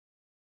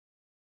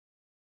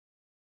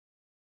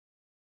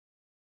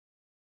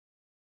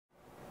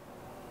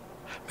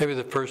Maybe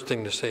the first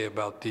thing to say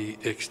about the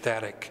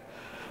ecstatic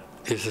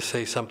is to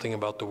say something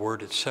about the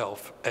word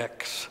itself,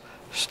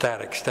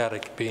 ecstatic,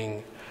 static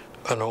being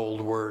an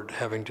old word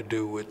having to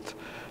do with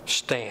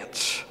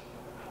stance.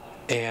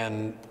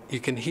 And you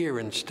can hear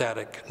in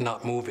static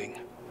not moving,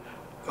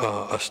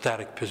 a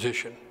static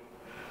position.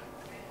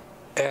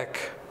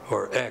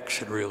 Or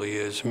X it really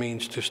is,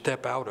 means to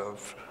step out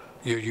of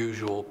your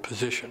usual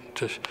position.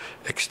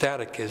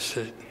 Ecstatic is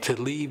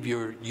to leave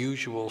your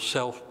usual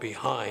self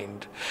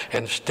behind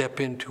and step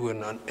into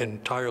an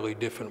entirely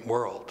different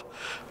world.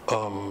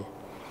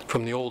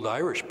 From the old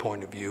Irish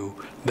point of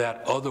view,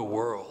 that other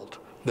world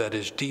that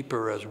is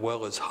deeper as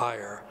well as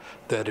higher,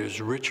 that is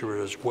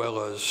richer as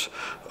well as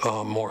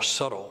more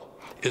subtle,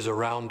 is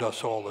around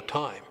us all the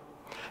time.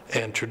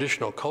 And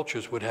traditional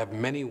cultures would have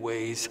many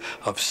ways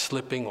of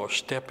slipping or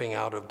stepping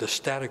out of the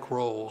static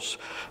roles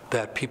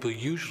that people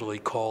usually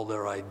call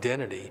their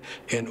identity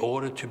in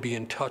order to be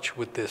in touch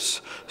with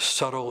this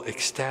subtle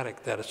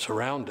ecstatic that is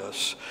around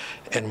us.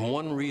 And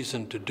one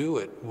reason to do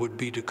it would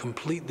be to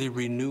completely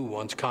renew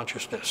one's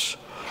consciousness.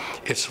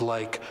 It's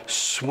like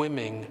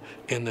swimming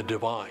in the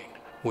divine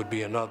would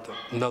be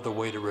another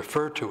way to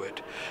refer to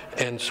it.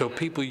 And so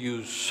people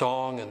use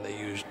song and they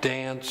use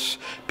dance.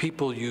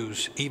 People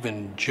use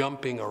even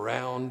jumping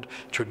around.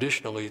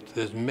 Traditionally,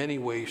 there's many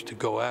ways to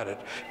go at it.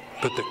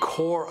 But the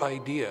core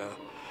idea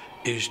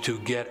is to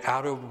get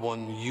out of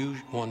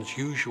one's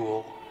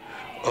usual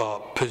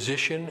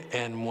position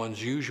and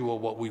one's usual,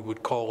 what we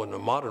would call in the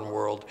modern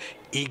world,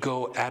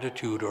 ego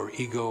attitude or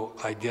ego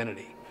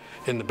identity.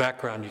 In the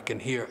background, you can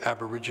hear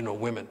Aboriginal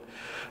women.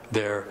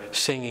 They're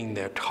singing,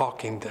 they're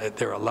talking,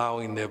 they're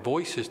allowing their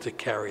voices to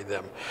carry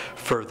them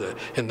further.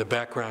 In the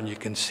background, you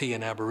can see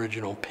an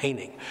Aboriginal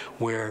painting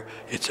where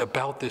it's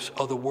about this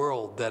other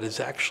world that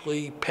is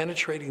actually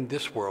penetrating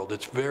this world.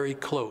 It's very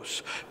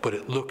close, but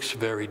it looks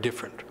very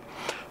different.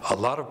 A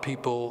lot of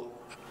people,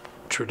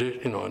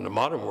 in the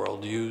modern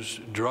world, use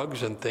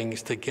drugs and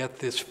things to get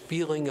this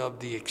feeling of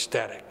the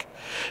ecstatic.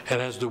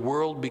 And as the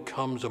world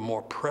becomes a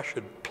more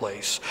pressured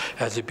place,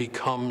 as it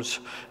becomes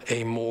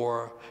a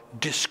more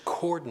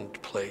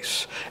discordant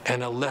place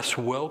and a less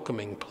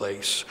welcoming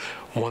place,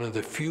 one of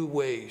the few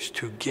ways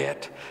to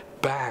get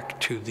back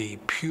to the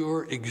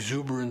pure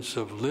exuberance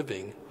of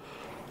living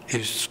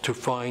is to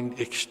find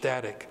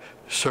ecstatic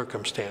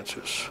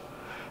circumstances.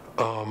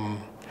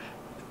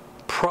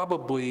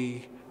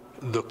 Probably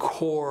the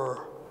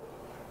core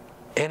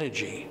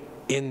energy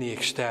in the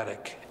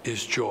ecstatic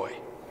is joy.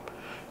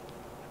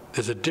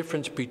 There's a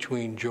difference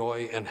between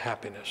joy and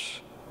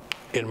happiness.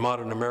 In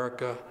modern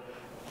America,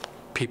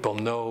 people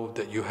know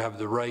that you have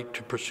the right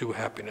to pursue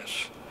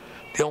happiness.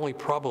 The only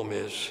problem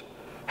is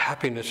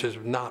happiness is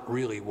not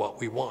really what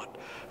we want.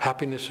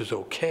 Happiness is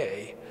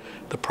okay.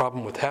 The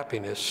problem with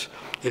happiness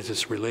is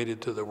it's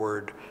related to the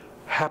word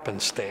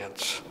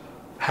happenstance.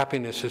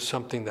 Happiness is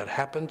something that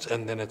happens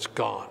and then it's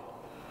gone.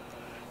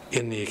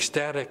 In the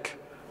ecstatic,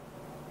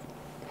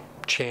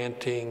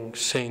 chanting,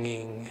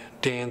 singing,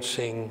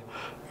 dancing,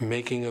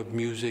 making of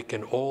music,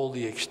 and all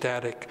the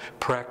ecstatic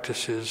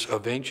practices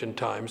of ancient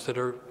times that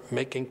are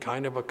making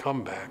kind of a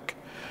comeback,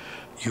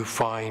 you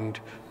find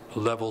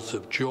levels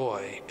of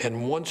joy.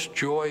 And once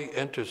joy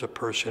enters a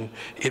person,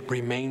 it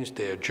remains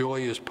there.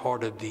 Joy is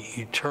part of the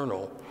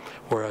eternal,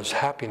 whereas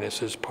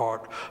happiness is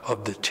part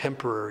of the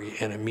temporary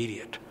and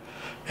immediate.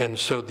 And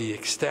so the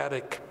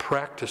ecstatic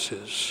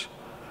practices,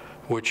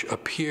 which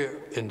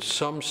appear in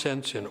some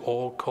sense in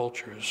all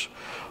cultures,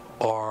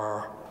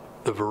 are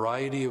the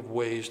variety of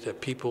ways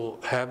that people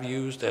have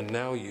used and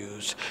now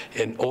use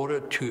in order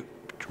to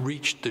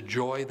reach the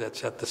joy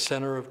that's at the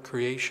center of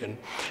creation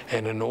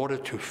and in order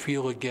to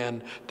feel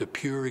again the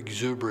pure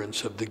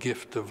exuberance of the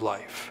gift of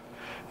life.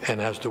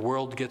 And as the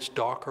world gets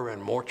darker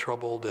and more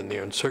troubled and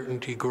the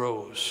uncertainty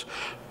grows,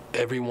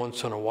 every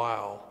once in a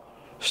while,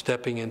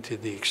 stepping into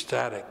the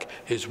ecstatic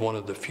is one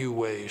of the few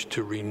ways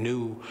to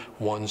renew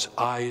one's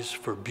eyes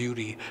for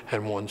beauty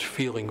and one's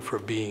feeling for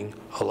being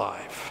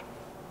alive.